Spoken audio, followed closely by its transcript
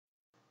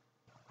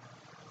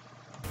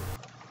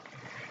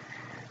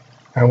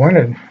I want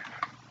to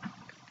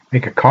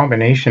make a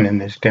combination in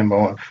this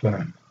demo of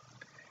a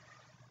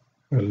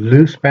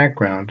loose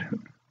background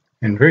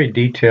and very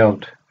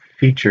detailed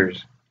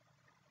features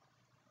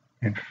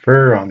and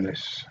fur on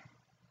this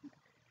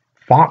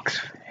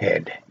fox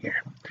head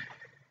here.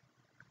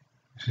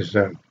 This is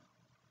a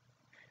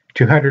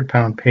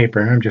 200-pound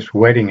paper. I'm just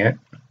wetting it.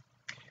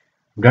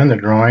 I've done the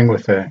drawing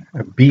with a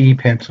B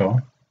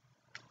pencil,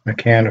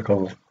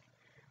 mechanical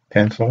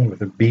pencil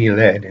with a B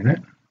lead in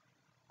it.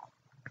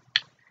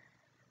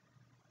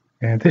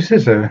 And this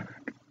is I'm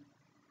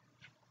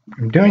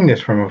doing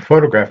this from a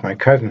photograph my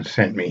cousin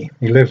sent me.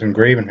 He lives in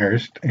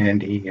Gravenhurst,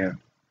 and he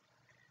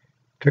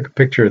took a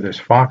picture of this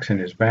fox in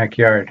his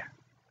backyard.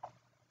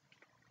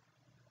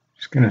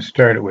 Just going to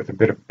start it with a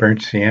bit of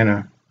burnt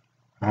sienna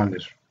on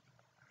this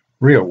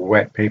real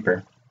wet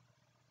paper.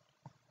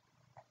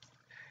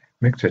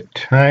 Mix a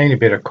tiny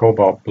bit of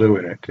cobalt blue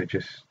in it to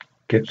just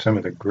get some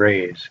of the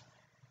grays.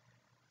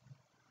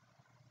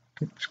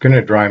 It's going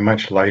to dry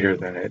much lighter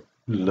than it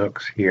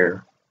looks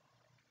here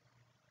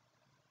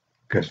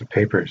because the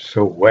paper is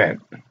so wet.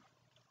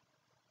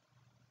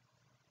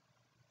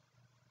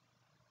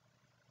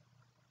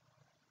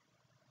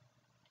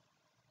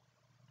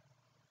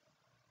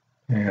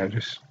 Yeah,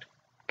 just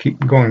keep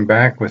going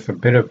back with a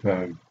bit of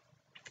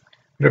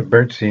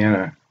burnt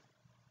sienna.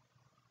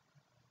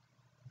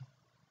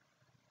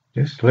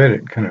 Just let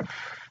it kind of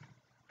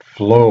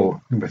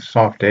flow with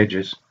soft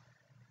edges.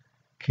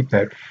 Keep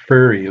that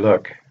furry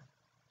look.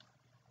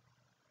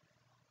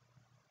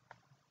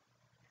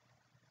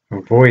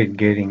 Avoid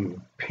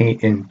getting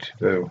paint into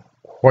the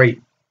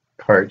white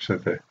parts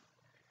of the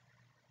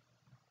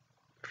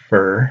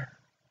fur.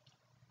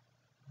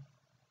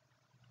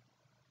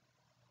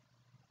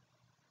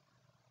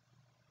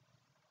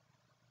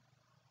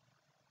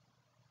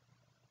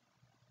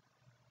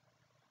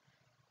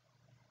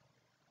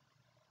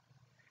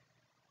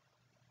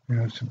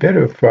 It's a bit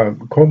of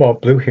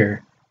cobalt blue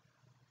here,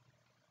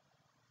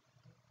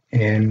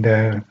 and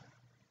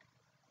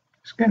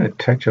it's going to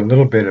touch a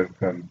little bit of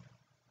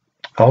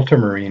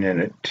ultramarine in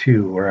it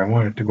too, where I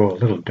want it to go a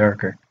little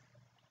darker.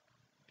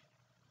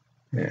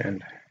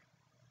 And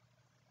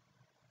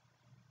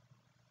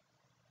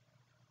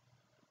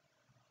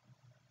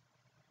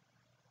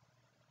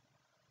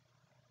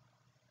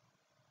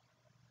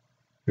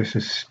this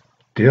is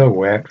still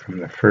wet from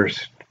the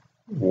first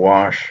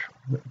wash,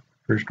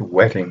 first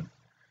wetting.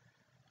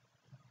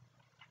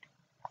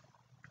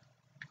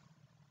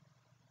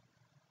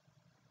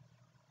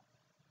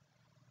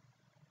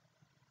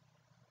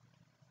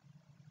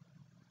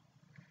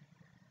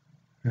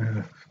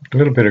 A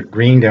little bit of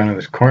green down in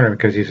this corner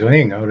because he's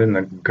laying out in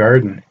the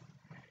garden.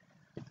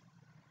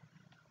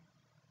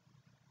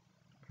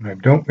 I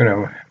don't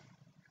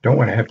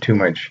want to have too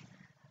much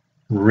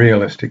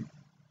realistic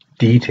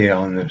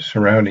detail in the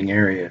surrounding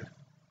area.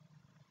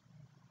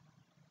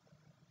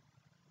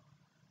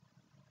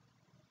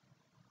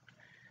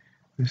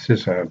 This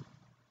is a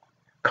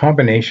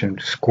combination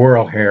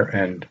squirrel hair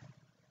and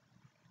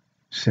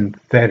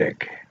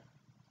synthetic,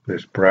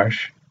 this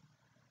brush.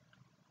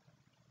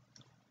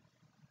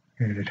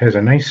 And it has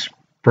a nice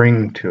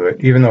spring to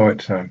it, even though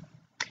it's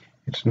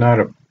not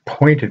a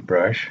pointed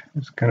brush.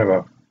 It's kind of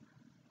a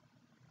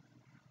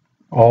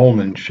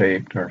almond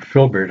shaped, or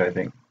filbert, I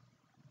think.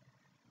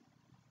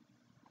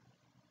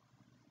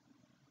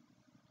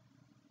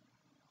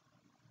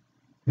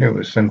 It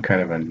was some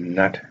kind of a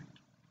nut.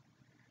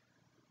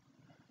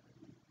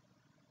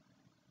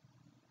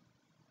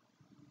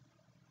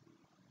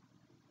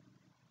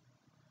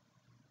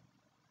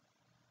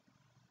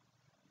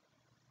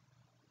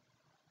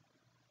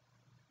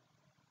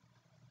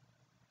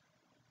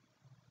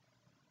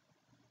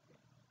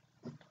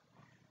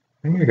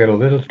 I think I got a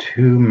little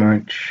too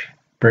much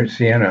burnt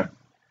sienna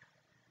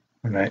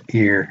on that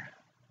ear.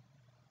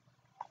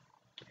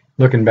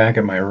 Looking back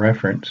at my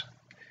reference,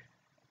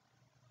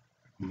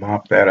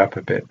 mop that up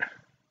a bit.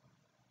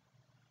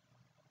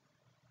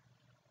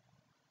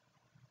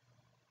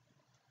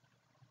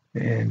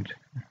 And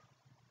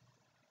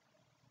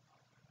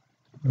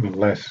a little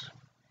less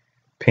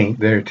paint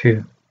there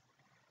too.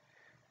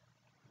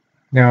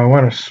 Now I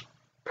want a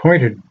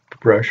pointed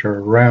brush or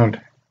a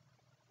round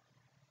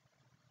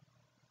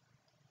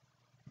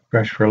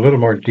brush for a little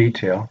more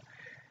detail.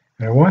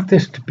 And I want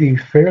this to be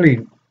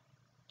fairly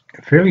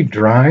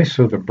dry,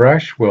 so the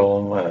brush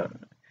will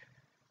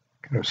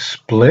kind of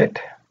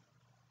split,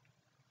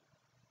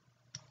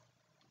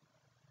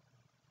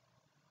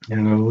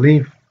 and it'll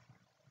leave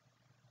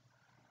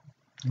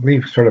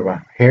sort of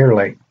a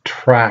hair-like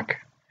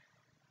track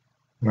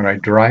when I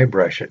dry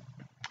brush it,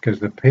 because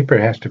the paper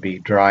has to be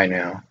dry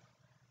now.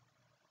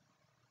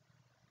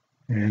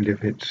 And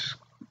if it's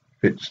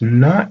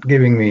not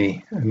giving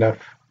me enough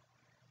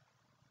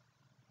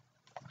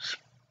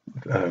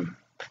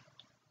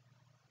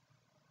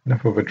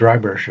enough of a dry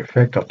brush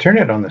effect, I'll turn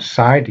it on the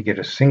side to get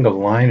a single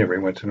line every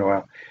once in a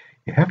while.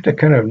 You have to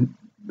kind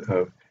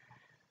of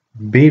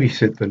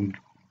babysit the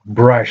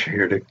brush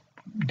here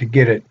to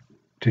get it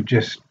to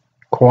just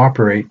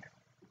cooperate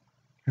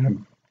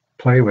and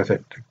play with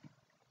it.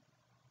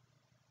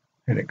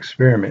 an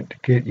experiment to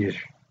get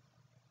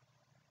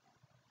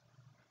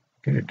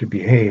it to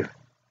behave,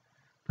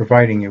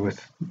 providing you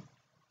with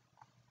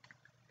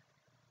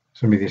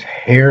some of these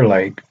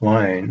hair-like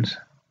lines.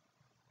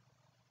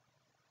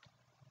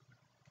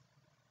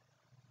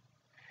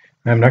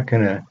 I'm not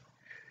going to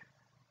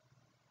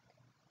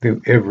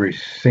do every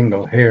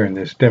single hair in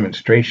this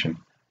demonstration.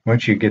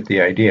 Once you get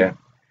the idea,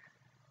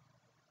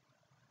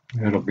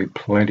 that'll be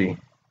plenty.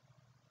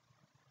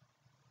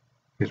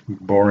 It's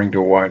boring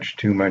to watch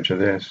too much of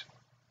this.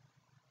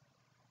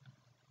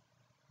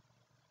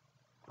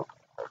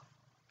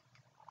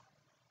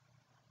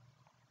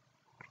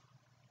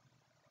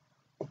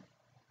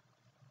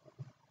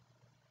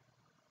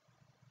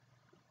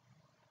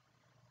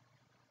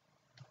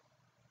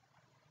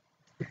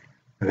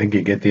 I think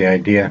you get the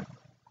idea.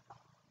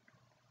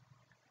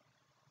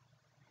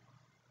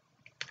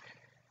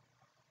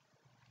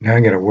 Now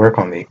I'm going to work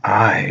on the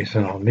eyes,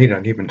 and I'll need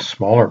an even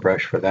smaller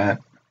brush for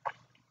that.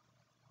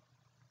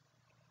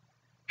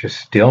 Just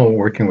still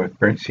working with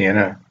burnt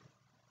sienna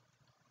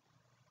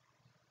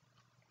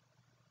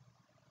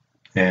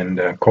and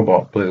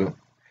cobalt blue.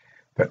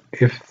 But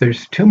if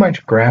there's too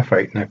much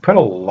graphite, and I put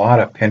a lot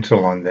of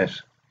pencil on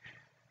this,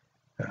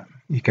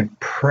 you can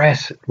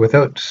press it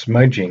without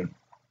smudging.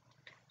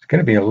 It's going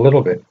to be a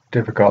little bit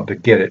difficult to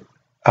get it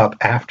up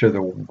after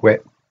the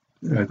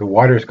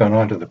water's gone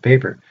onto the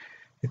paper.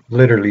 It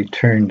literally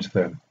turns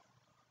the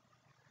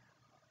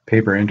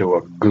paper into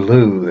a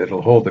glue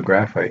that'll hold the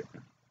graphite.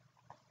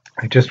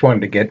 I just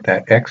wanted to get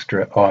that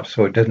extra off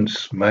so it doesn't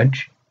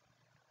smudge.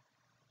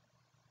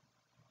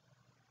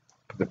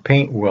 The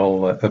paint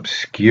will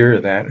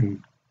obscure that,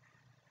 and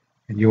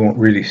you won't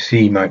really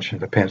see much of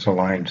the pencil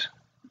lines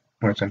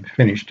once I'm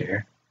finished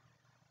here.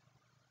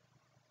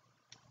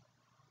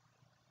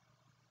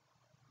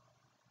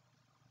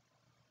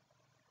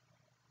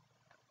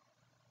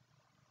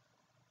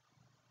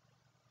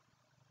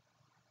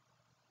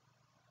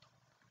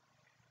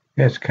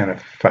 It's kind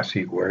of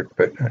fussy work,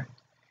 but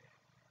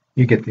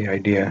you get the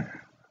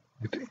idea.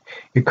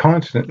 You're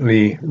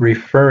constantly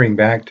referring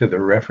back to the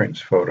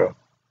reference photo.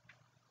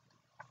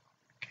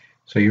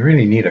 So you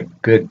really need a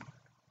good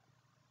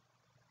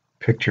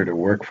picture to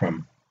work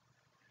from,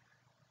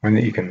 one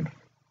that you can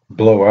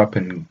blow up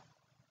and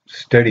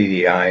study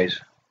the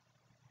eyes.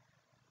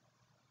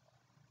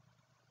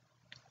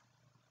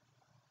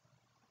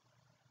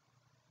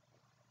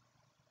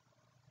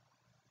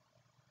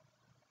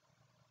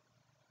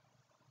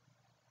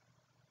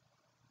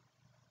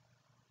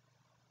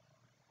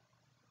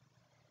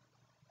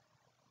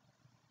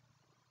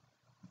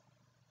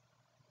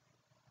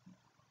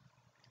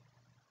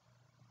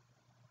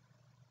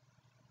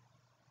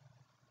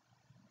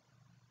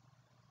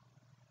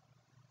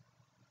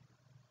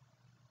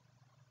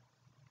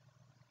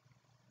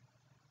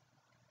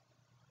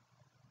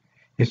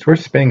 It's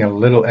worth spending a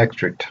little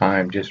extra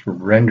time just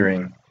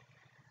rendering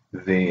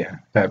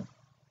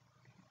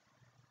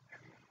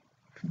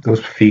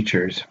those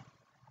features.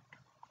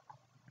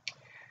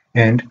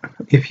 And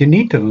if you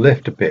need to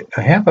lift a bit,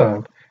 I have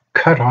a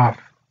cut off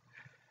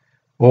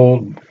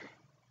old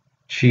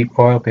cheap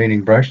oil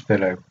painting brush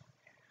that I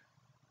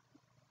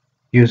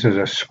use as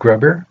a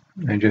scrubber,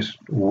 and just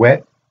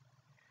wet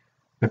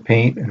the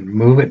paint and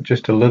move it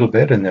just a little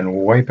bit and then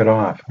wipe it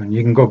off. And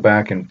you can go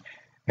back and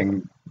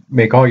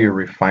make all your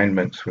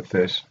refinements with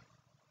this.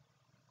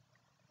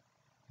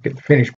 Get the finished